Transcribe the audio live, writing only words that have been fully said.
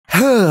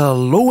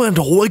Hello and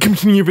welcome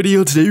to a new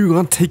video. Today we're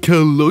gonna take a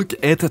look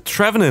at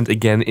Trevenant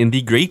again in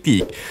the Great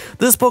League.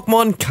 This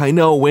Pokemon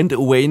kinda went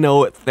away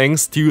now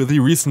thanks to the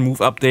recent move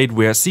update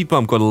where Seed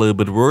Bomb got a little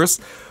bit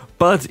worse.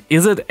 But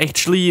is it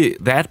actually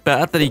that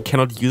bad that he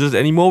cannot use it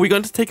anymore? We're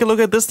going to take a look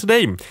at this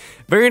today.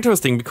 Very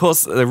interesting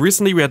because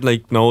recently we had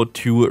now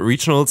 2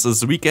 regionals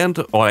this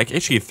weekend, or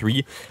actually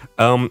 3.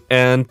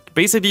 And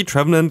basically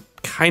Trevenant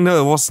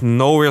kinda was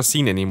nowhere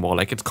seen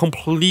anymore. It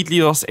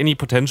completely lost any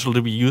potential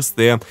to be used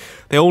there.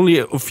 There are only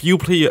a few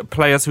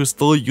players who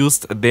still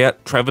used their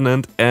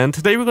Trevenant, and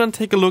today we're going to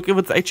take a look if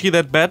it's actually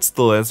that bad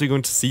still, as we're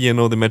going to see,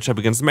 the matchup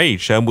against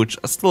Medicham, which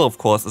still of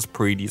course is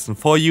pretty decent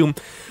for you.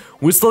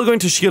 We're still going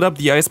to shield up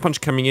the Ice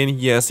Punch coming in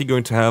here, as we're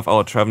going to have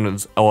our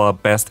Trevenant, our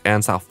best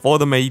answer for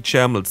the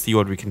Medicham. Let's see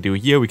what we can do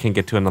here. We can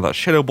get to another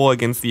Shadow Ball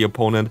against the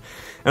opponent.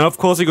 And of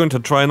course, we're going to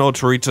try now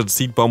to reach the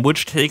Seed Bomb,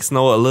 which takes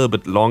now a little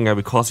bit longer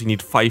because we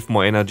need 5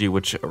 more energy,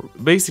 which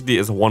basically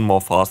is 1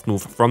 more fast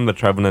move from the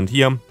Trevenant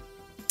here.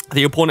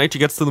 The opponent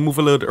actually gets to the move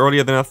a little bit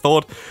earlier than I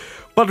thought.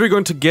 But we're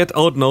going to get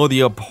out now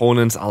the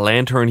opponent's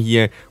Lantern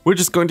here, which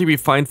is going to be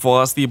fine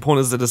for us. The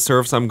opponent is at a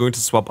serve, so I'm going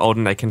to swap out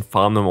and I can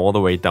farm them all the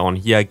way down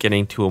here,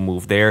 getting to a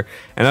move there.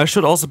 And I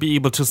should also be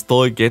able to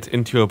still get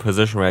into a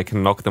position where I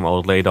can knock them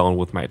out lay down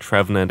with my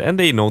Trevenant, and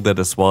they know that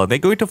as well. They're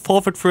going to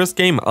forfeit first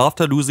game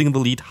after losing the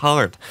lead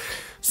hard.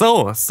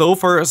 So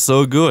far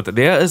so good.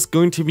 There is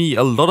going to be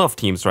a lot of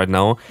teams right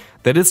now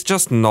that is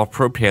just not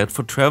prepared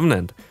for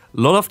Trevenant. A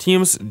lot of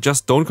teams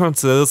just don't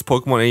consider this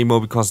Pokemon anymore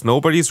because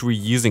nobody's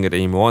reusing it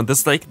anymore, and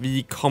this is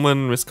the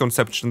common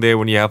misconception there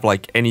when you have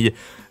any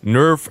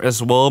nerf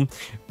as well.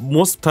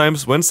 Most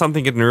times when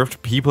something gets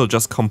nerfed, people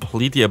just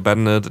completely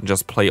abandon it and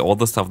just play all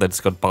the stuff that's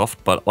got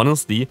buffed, but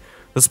honestly,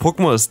 this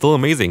Pokemon is still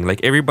amazing.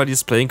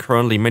 Everybody's playing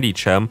currently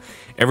Medicham,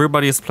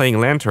 everybody is playing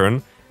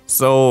Lantern,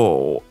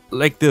 so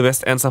the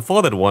best answer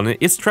for that one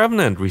is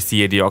Trevenant. We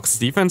see a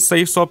Deoxys defense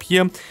safe swap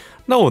here.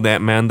 No,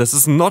 that man, this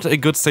is not a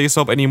good safe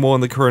swap anymore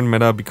in the current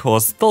meta,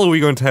 because still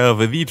we're going to have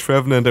the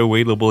Trevenant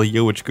available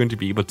here, which is going to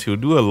be able to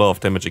do a lot of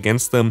damage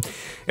against them.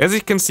 As you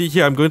can see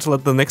here, I'm going to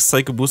let the next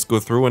Psycho Boost go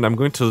through, and I'm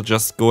going to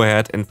just go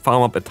ahead and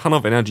farm up a ton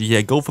of energy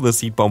here, go for the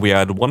Seed Bomb. We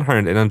are at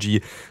 100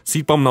 energy.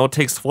 Seed Bomb now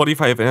takes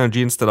 45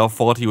 energy instead of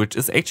 40, which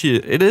is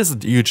actually, it is a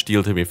huge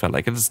deal to be fair.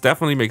 It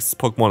definitely makes this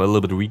Pokemon a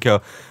little bit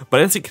weaker,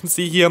 but as you can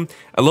see here,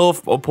 a lot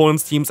of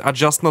opponents' teams are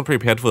just not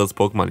prepared for this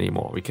Pokemon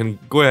anymore. We can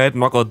go ahead and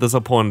knock out this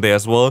opponent there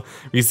as well.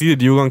 We see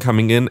the Dugong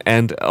coming in,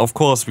 and of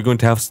course we're going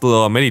to have still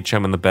our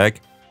Medicham in the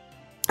back.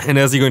 And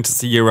as you're going to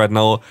see here right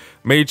now,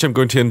 Medicham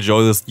going to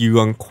enjoy this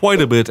Dugong quite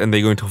a bit, and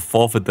they're going to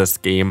forfeit this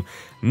game.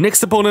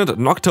 Next opponent,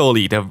 Noctowl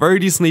lead, a very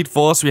decent lead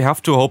for us. We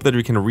have to hope that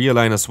we can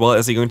realign as well,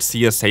 as you're going to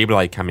see a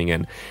Sableye coming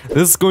in.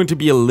 This is going to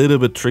be a little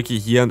bit tricky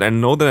here, and I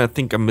know that I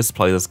think I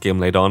misplay this game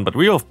later on, but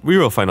we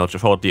will find out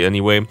shortly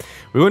anyway.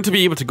 We're going to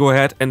be able to go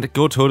ahead and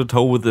go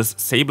toe-to-toe with this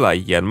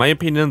Sableye here. In my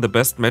opinion, the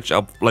best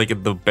matchup,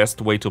 the best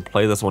way to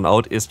play this one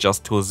out is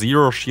just to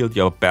zero shield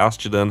your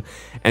Bastion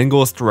and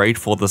go straight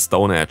for the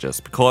Stone Edges,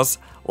 because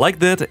like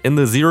that, in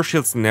the zero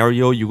shield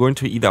scenario, you're going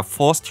to either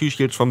force 2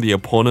 shields from the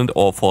opponent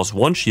or force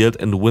 1 shield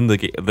and win the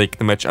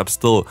matchup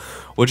still,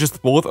 which is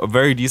both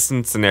very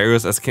decent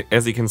scenarios.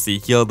 As you can see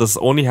here, this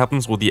only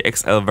happens with the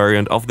XL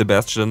variant of the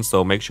Bastion,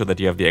 so make sure that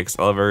you have the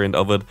XL variant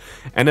of it.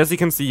 And as you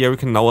can see here, we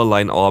can now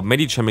align our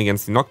Medicham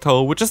against the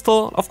Noctowl, which is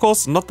still, of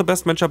course, not the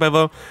best matchup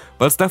ever,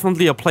 but it's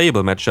definitely a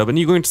playable matchup, and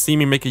you're going to see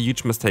me make a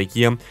huge mistake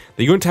here.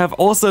 They're going to have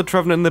also a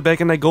Trevenant in the back,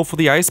 and I go for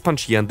the Ice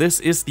Punch here, and this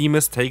is the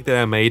mistake that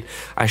I made.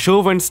 I should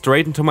have went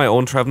straight into my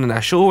own Trevenant. I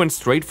should have went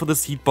straight for the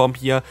Seed Bomb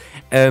here,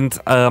 and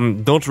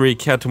don't really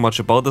care too much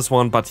about this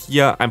one, but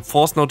here I'm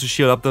forced now to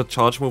shield up the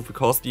charge move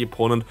because the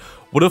opponent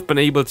would have been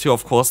able to,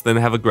 of course, then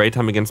have a great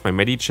time against my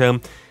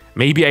Medicham.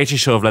 Maybe I actually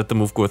should have let the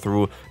move go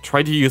through,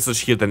 try to use the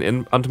shield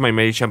then onto my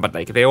Medicham, but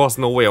there was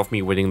no way of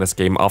me winning this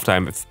game after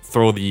I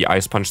throw the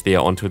Ice Punch there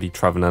onto the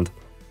Trevenant.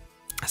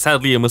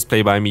 Sadly, a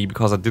misplay by me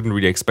because I didn't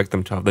really expect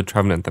them to have the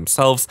Trevenant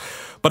themselves,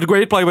 but a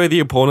great play by the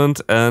opponent,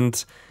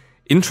 and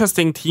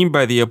interesting team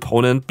by the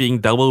opponent, being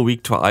double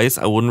weak to ice.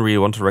 I wouldn't really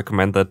want to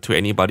recommend that to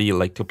anybody,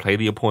 to play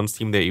the opponent's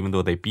team there, even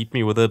though they beat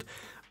me with it.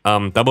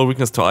 Double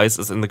weakness to ice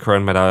is in the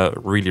current meta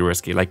really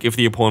risky. If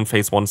the opponent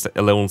faced one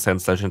alone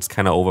Sand Slash, it's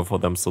kind of over for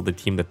them, so the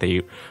team that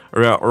they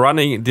were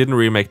running didn't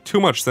really make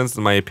too much sense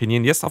in my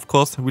opinion. Yes, of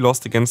course, we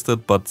lost against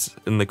it, but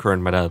in the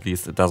current meta at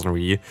least, it doesn't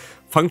really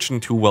function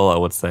too well, I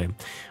would say.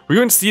 We're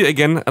going to see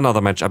again another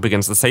matchup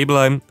against the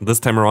Sableye, this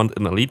time around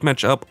an elite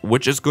matchup,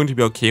 which is going to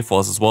be okay for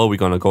us as well. We're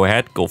going to go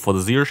ahead, go for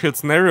the zero shield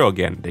scenario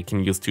again. They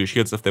can use 2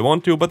 shields if they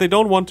want to, but they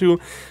don't want to,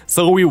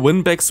 so we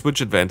win back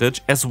switch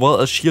advantage as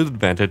well as shield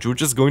advantage,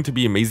 which is going to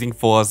be amazing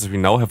for us as we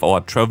now have our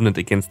Trevenant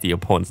against the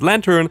opponent's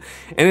Lantern.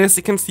 And as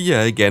you can see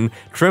here again,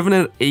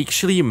 Trevenant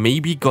actually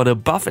maybe got a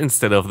buff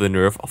instead of the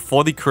nerf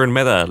for the current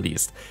meta at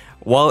least.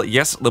 While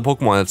yes, the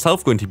Pokemon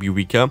itself going to be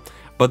weaker,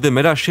 but the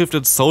meta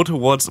shifted so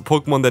towards a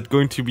Pokemon that's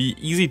going to be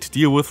easy to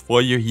deal with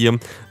for you here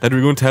that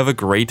we're going to have a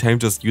great time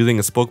just using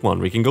this Pokemon.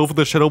 We can go for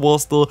the Shadow Ball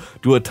still,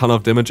 do a ton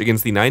of damage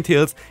against the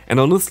Ninetales, and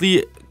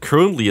honestly,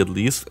 currently at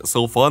least,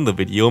 so far in the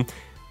video,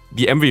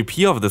 the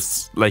MVP of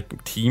this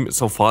team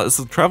so far is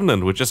the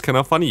Trevenant, which is kind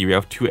of funny. We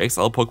have 2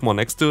 XL Pokemon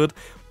next to it,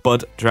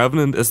 but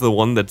Trevenant is the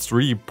one that's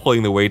really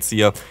pulling the weights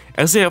here.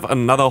 As they have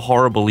another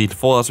horrible lead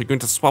for us, we're going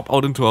to swap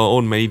out into our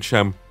own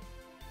Medicham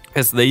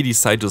as they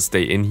decide to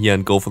stay in here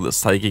and go for the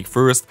Psychic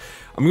first.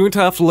 I'm going to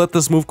have to let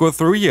this move go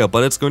through here,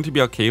 but it's going to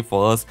be okay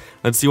for us.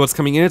 Let's see what's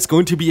coming in. It's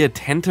going to be a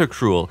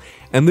Tentacruel,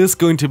 and this is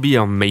going to be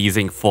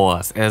amazing for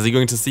us. As you're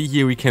going to see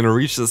here, we can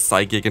reach the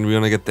Psychic, and we're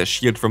going to get the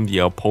shield from the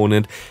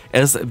opponent.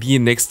 As the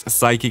next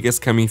Psychic is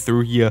coming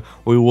through here,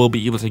 we will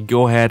be able to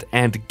go ahead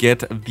and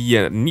get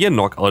the near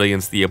knockout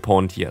against the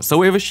opponent here. So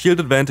we have a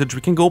shield advantage,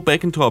 we can go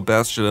back into our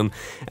Bastion,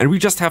 and we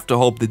just have to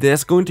hope that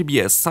there's going to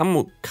be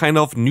some kind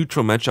of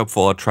neutral matchup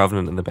for our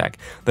Trevenant in the back.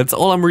 That's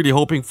all I'm really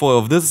hoping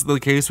for. If this is the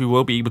case, we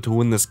will be able to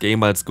win this game,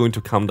 but it's going to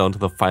come down to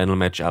the final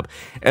matchup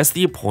as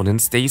the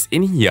opponent stays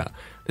in here.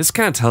 This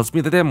kind of tells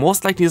me that there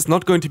most likely is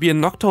not going to be a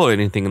Noctowl or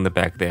anything in the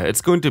back there.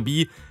 It's going to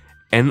be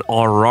an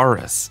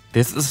Aurorus.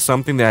 This is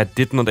something that I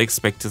did not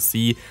expect to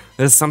see.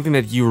 This is something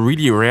that you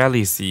really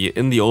rarely see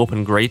in the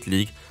Open Great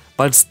League,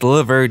 but it's still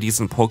a very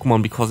decent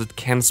Pokemon because it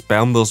can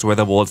spam those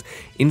weather balls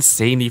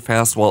insanely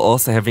fast while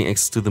also having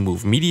access to the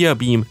move Meteor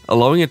Beam,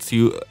 allowing it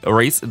to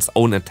raise its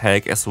own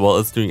attack as well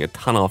as doing a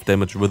ton of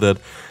damage with it.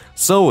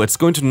 So it's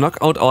going to knock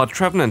out our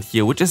Trevenant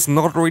here, which is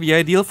not really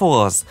ideal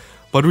for us.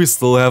 But we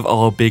still have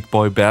our big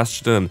boy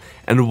Bastion,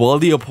 and while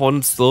the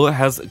opponent still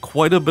has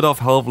quite a bit of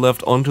health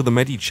left onto the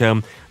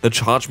Medicham, the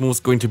charge move is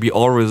going to be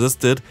all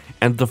resisted,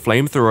 and the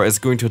Flamethrower is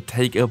going to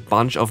take a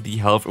bunch of the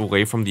health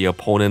away from the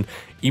opponent,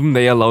 even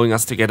they allowing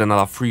us to get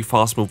another free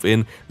fast move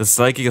in. The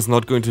Psychic is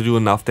not going to do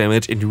enough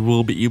damage, and we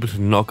will be able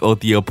to knock out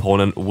the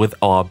opponent with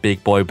our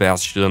big boy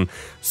Bastion.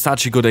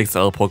 Such a good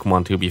XL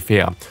Pokemon, to be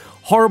fair.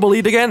 Horrible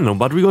lead again,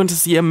 but we're going to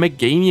see a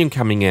Meganium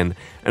coming in.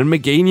 And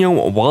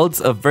Meganium, while it's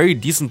a very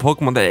decent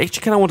Pokemon that I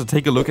actually kind of want to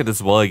take a look at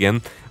as well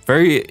again,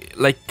 very,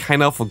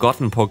 kind of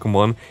forgotten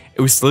Pokemon,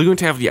 we're still going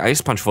to have the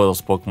Ice Punch for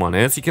those Pokemon.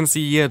 As you can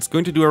see here, it's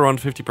going to do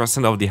around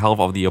 50% of the health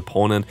of the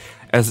opponent,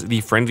 as the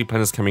Friendly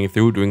Plant is coming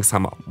through, doing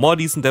some more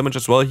decent damage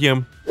as well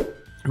here.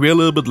 We're a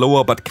little bit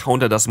lower, but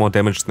Counter does more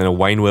damage than a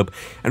Wine Whip,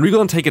 and we're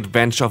going to take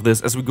advantage of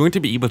this as we're going to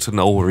be able to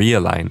now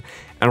realign.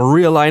 And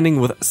realigning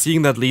with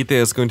seeing that lead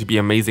there is going to be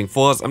amazing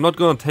for us. I'm not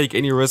going to take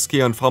any risk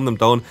here and farm them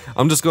down.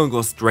 I'm just going to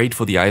go straight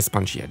for the Ice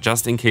Punch here,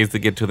 just in case they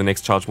get to the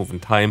next charge move in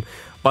time.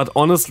 But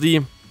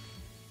honestly,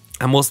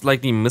 I most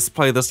likely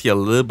misplay this here a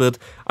little bit.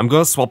 I'm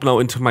going to swap now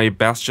into my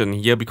Bastion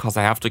here because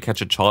I have to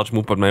catch a charge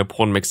move, but my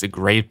opponent makes a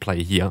great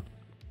play here.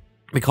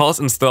 Because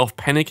instead of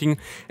panicking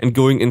and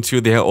going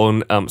into their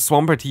own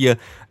Swampert here,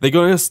 they're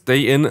going to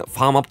stay in,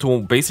 farm up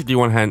to basically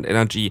one-hand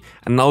energy,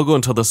 and now go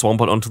into the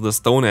Swampert onto the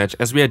Stone Edge.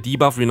 As we are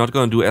debuffed, we're not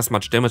going to do as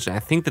much damage. And I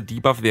think the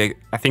debuff there,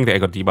 I think they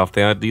got debuffed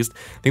there at least.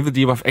 I think the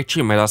debuff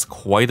actually matters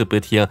quite a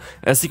bit here.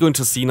 As you're going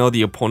to see now,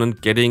 the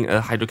opponent getting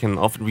a Hydro Cannon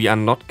off, we are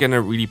not going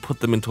to really put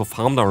them into a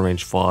farm down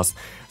range for us.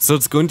 So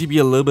it's going to be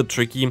a little bit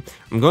tricky.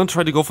 I'm going to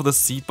try to go for the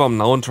Seed Bomb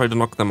now and try to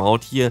knock them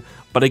out here.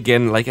 But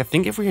again, I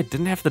think if we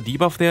didn't have the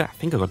debuff there, I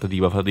think I got the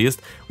debuff at least,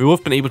 we would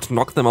have been able to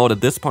knock them out at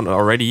this point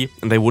already,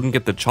 and they wouldn't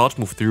get the charge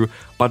move through.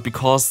 But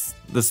because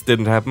this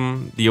didn't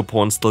happen, the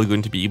opponent's still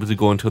going to be able to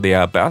go into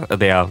their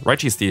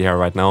Registeel here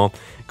right now,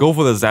 go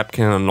for the Zap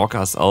Cannon and knock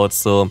us out.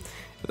 So,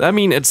 I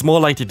mean, it's more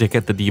likely to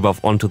get the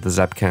debuff onto the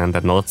Zap Cannon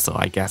than not, so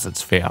I guess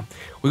it's fair.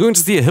 We're going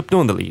to see a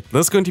Hypno in the lead.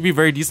 This is going to be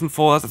very decent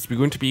for us, as we're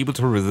going to be able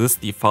to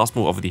resist the fast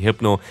move of the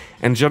Hypno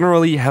and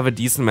generally have a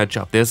decent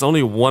matchup. There's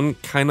only one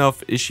kind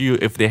of issue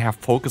if they have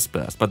Focus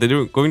Blast, but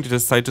they're going to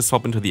decide to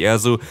swap into the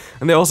Airzo,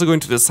 and they're also going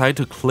to decide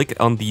to click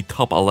on the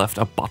top left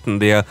button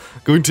there,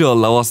 going to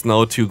allow us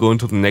now to go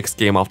into the next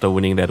game after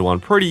winning that one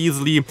pretty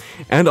easily.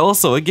 And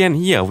also, again,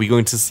 here, we're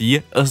going to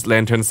see a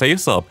Lantern Safe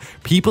Swap.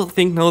 People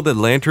think now that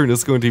Lantern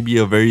is going to be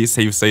a very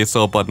safe Safe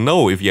Swap, but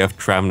no, if you have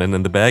Trevenant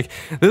in the back,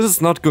 this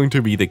is not going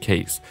to be the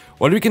case.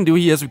 What we can do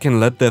here is we can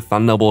let the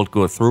Thunderbolt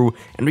go through,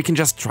 and we can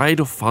just try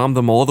to farm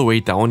them all the way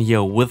down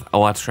here with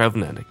our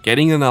Trevenant,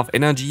 getting enough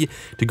energy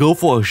to go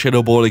for a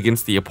Shadow Ball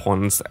against the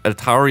opponent's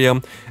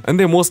Altaria, and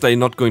they're most likely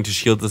not going to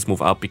shield this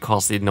move up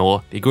because they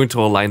know they're going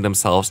to align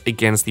themselves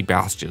against the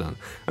Bastion.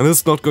 And this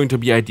is not going to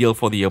be ideal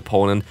for the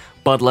opponent,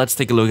 but let's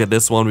take a look at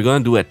this one. We're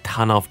going to do a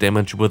ton of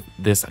damage with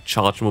this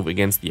charge move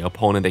against the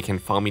opponent. They can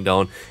farm me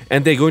down,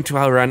 and they're going to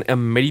run a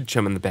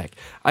Medicham in the back.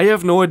 I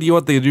have no idea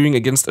what they're doing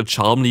against a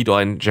Charm lead or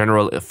in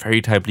general a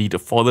Fairy type lead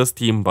for this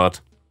team, but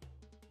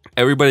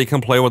everybody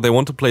can play what they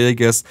want to play, I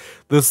guess.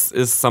 This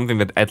is something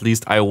that at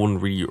least I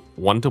wouldn't really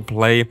want to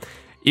play,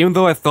 even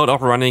though I thought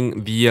of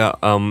running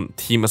the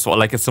team as well,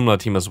 like a similar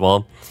team as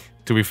well.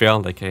 To be fair,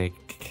 like I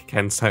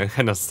can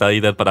kind of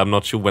say that, but I'm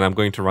not sure when I'm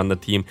going to run the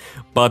team.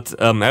 But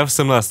I have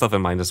similar stuff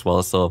in mind as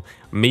well, so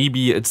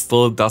maybe it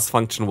still does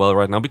function well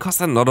right now, because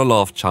there are not a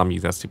lot of charm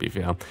users, to be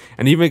fair.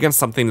 And even against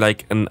something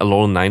like an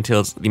Alolan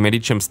Ninetales, the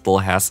Medicham still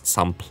has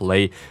some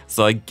play,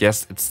 so I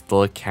guess it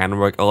still can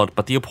work out,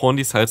 but the opponent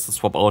decides to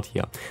swap out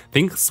here. I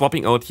think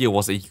swapping out here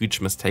was a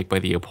huge mistake by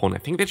the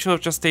opponent. I think they should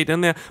have just stayed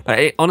in there,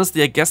 but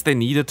honestly, I guess they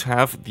needed to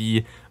have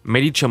the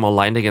Medicham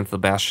aligned against the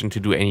Bastion to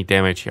do any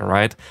damage here,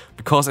 right?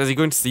 Because as you're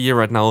going to see here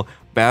right now,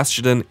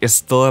 Bastion is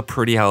still a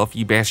pretty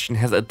healthy. Bastion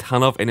has a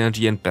ton of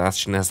energy, and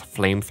Bastion has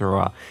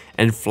Flamethrower.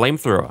 And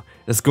Flamethrower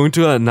is going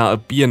to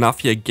be enough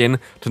here again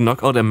to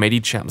knock out a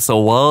Medicham. So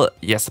while,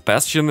 yes,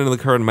 Bastion in the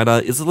current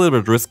meta is a little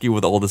bit risky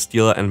with all the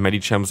Steel and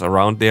Medichams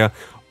around there,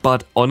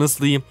 but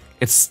honestly,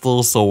 it's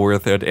still so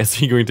worth it,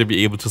 as you're going to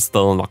be able to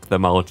still knock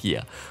them out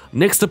here.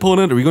 Next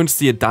opponent, we're going to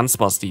see a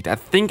Dunsparce lead. I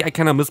think I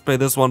kind of misplayed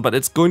this one, but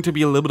it's going to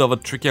be a little bit of a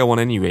trickier one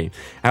anyway.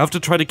 I have to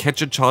try to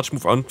catch a charge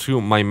move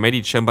onto my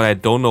Medicham, but I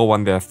don't know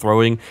when they're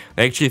throwing.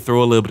 They actually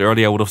throw a little bit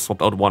earlier. I would have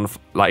swapped out one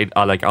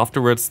like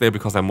afterwards there,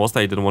 because I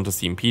mostly didn't want to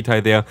see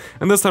MP-tie there.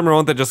 And this time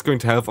around, they're just going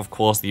to have, of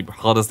course, the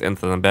hardest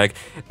answer them back.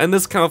 And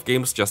this kind of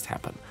games just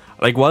happen.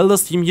 Like, while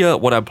this team here,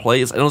 what I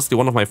play is honestly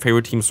one of my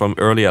favorite teams from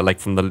earlier,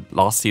 like from the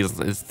last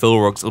season. It still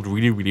works out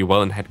really, really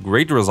well and had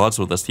great results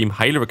with this team.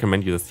 Highly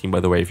recommend you this team, by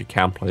the way, if you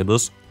can play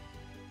this.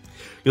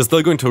 You're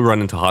still going to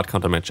run into hard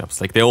counter matchups.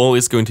 Like, they're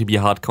always going to be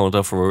a hard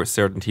counter for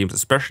certain teams,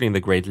 especially in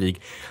the Great League.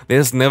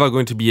 There's never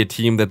going to be a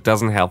team that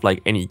doesn't have,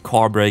 like, any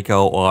core breaker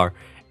or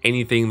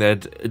anything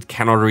that it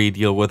cannot really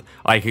deal with,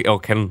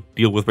 or can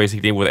deal with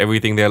basically with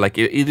everything there. Like,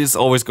 it is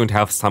always going to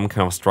have some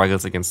kind of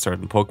struggles against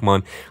certain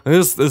Pokemon. And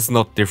this is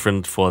not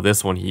different for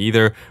this one here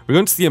either. We're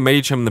going to see a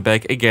Medicham in the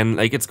back again.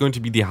 Like, it's going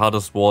to be the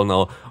hardest wall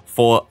now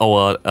for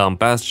our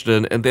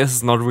Bastion, and this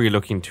is not really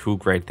looking too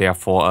great there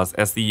for us,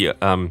 as the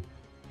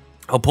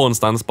opponent's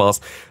Dunsparce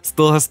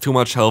still has too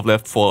much health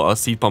left for a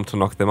Seed Bomb to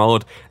knock them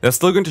out. They're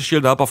still going to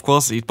shield up, of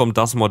course. Seed Bomb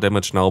does more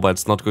damage now, but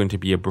it's not going to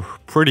be a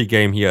pretty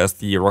game here, as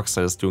the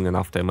Rockstar is doing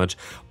enough damage.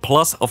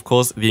 Plus, of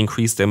course, the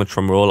increased damage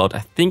from rollout, I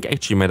think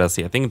actually matters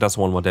here. I think it does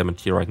 1 more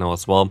damage here right now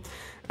as well.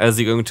 As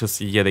you're going to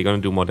see here, they're going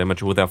to do more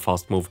damage with their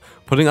fast move,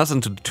 putting us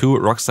into 2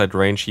 Rock-side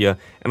range here.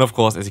 And of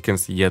course, as you can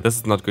see here, this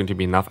is not going to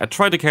be enough. I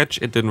tried to catch,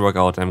 it didn't work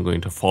out, I'm going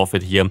to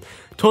forfeit here.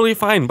 Totally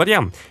fine, but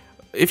yeah.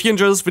 If you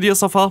enjoyed this video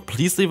so far,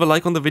 please leave a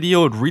like on the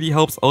video. It really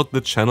helps out the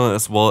channel,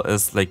 as well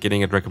as like getting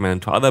it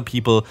recommended to other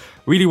people.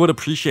 Really would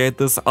appreciate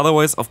this.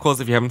 Otherwise, of course,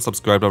 if you haven't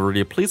subscribed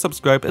already, please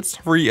subscribe. It's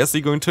free, as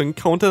you're going to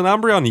encounter an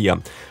Umbreon here.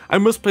 I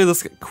misplayed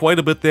this quite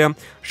a bit there.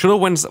 Should have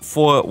went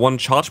for one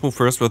charge move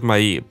first with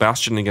my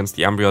Bastion against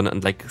the Umbreon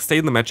and like stay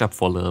in the matchup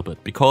for a little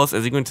bit. Because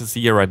as you're going to see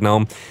here right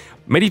now,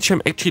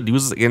 Medicham actually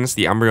loses against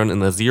the Umbreon in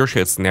the Zero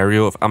Shield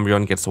scenario if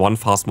Umbreon gets 1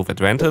 fast move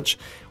advantage,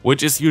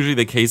 which is usually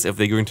the case if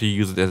they're going to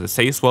use it as a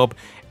safe swap.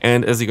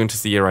 And as you're going to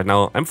see here right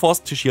now, I'm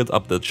forced to shield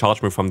up the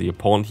charge move from the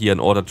opponent here in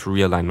order to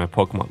realign my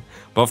Pokemon.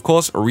 But of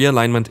course,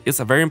 realignment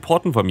is very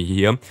important for me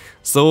here.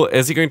 So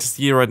as you're going to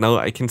see here right now,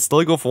 I can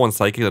still go for 1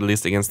 Psychic at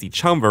least against the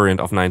Charm variant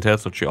of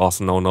Ninetales, which you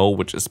also now know,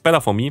 which is better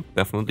for me,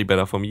 definitely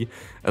better for me,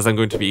 as I'm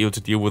going to be able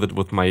to deal with it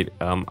with my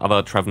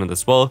other Trevenant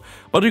as well.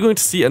 But we're going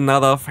to see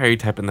another Fairy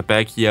type in the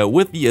back here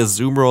with the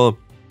Azumarill,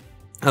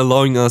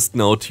 allowing us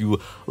now to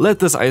let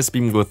this Ice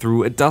Beam go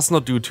through. It does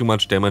not do too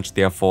much damage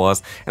there for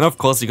us. And of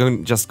course, you're going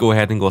to just go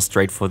ahead and go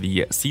straight for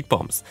the Seed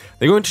Bombs.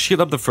 They're going to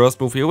shield up the first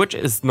move here, which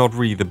is not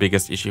really the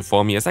biggest issue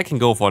for me, as I can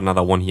go for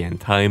another one here in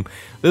time.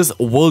 This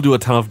will do a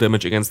ton of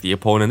damage against the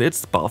opponent.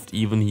 It's buffed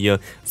even here,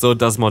 so it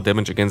does more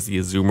damage against the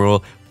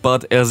Azumarill.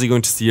 But as you're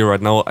going to see here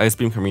right now, Ice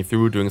Beam coming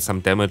through, doing some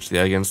damage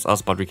there against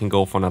us, but we can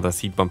go for another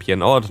Seed Bomb here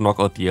in order to knock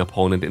out the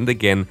opponent. And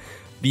again,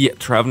 the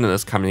Trevenant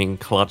is coming in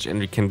clutch, and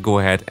we can go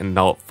ahead and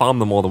now farm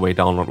them all the way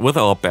down with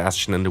our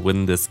Bastion and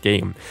win this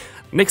game.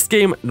 Next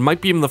game, might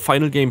be even the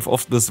final game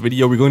of this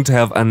video, we're going to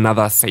have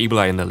another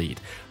Sableye in the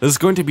lead. This is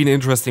going to be an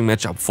interesting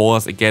matchup for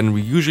us. Again,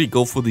 we usually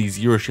go for the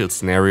Zero Shield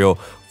scenario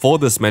for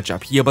this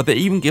matchup here, but they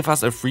even give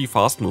us a free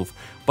fast move.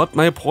 But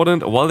my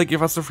opponent, while they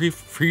give us a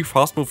free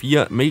fast move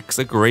here, makes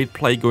a great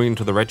play going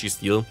into the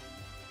Registeel,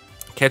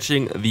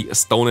 catching the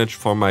Stone Edge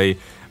for my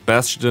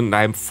Bastion.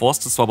 I'm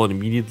forced to swap out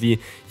immediately.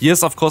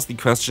 Here's of course the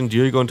question, do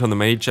you go into the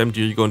Medicham,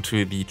 do you go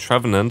into the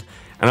Trevenant?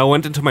 And I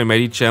went into my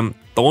Medicham.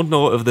 Don't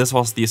know if this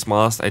was the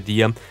smartest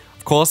idea.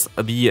 Of course,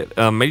 the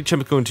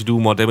Medicham is going to do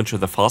more damage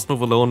with the fast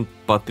move alone,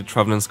 but the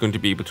Trevenant is going to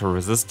be able to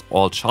resist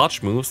all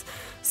charge moves.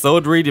 So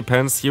it really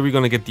depends. Here we're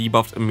going to get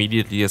debuffed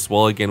immediately as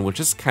well again, which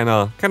is kind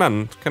of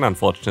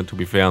unfortunate, to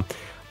be fair.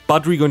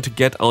 But we're going to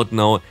get out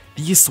now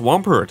the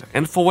Swampert,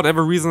 and for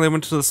whatever reason they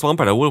went to the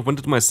Swampert. I would have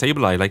went to my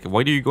Sableye. Like,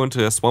 why do you go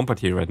into a Swampert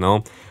here right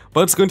now?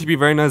 But it's going to be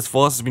very nice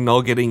for us. We're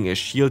now getting a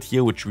shield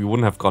here, which we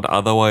wouldn't have got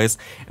otherwise.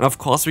 And of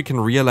course we can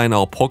realign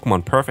our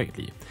Pokemon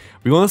perfectly.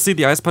 We want to see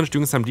the Ice Punch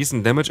doing some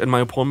decent damage, and my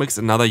opponent makes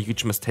another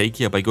huge mistake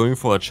here by going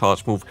for a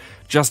charge move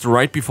just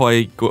right before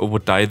I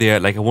would die there.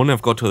 Like, I wouldn't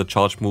have got to the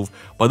charge move,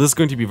 but this is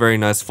going to be very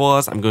nice for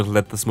us. I'm going to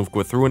let this move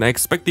go through, and I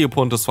expect the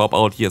opponent to swap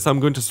out here, so I'm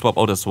going to swap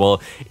out as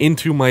well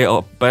into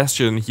my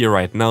Bastion here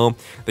right now.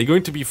 They're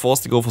going to be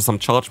forced to go for some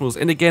charge moves,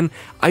 and again,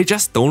 I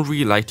just don't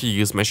really like to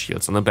use my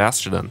shields on a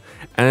Bastion.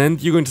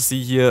 And you're going to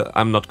see here,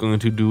 I'm not going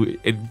to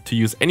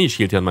use any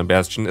shield here on my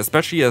Bastion,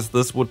 especially as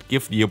this would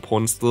give the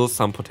opponent still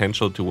some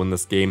potential to win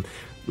this game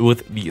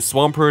with the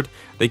Swampert.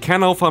 They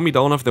can now farm me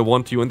down if they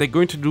want to, and they're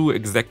going to do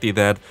exactly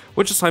that,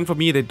 which is fine for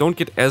me. They don't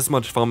get as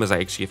much farm as I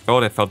actually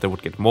thought. I thought they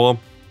would get more.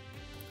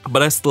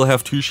 But I still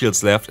have 2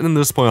 shields left, and in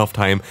this point of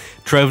time,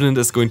 Trevenant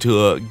is going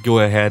to go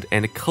ahead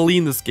and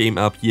clean this game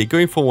up here,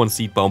 going for 1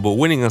 Seed Bomb, but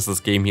winning us this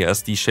game here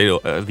as the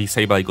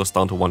Saber goes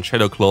down to 1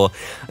 Shadow Claw.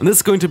 And this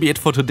is going to be it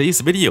for today's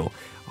video.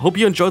 Hope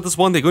you enjoyed this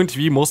one. They're going to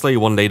be most likely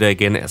one later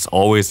again. As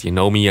always, you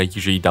know me, I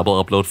usually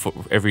double upload for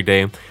every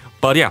day.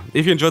 But yeah,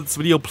 if you enjoyed this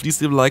video,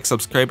 please leave a like,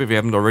 subscribe if you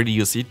haven't already.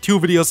 You see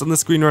 2 videos on the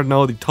screen right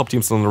now. The top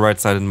team's on the right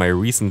side and my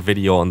recent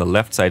video on the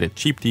left side, a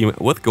cheap team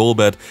with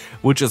Golbat,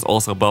 which is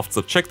also buffed.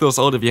 So check those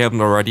out if you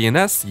haven't already, and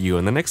I'll see you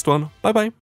in the next one. Bye bye.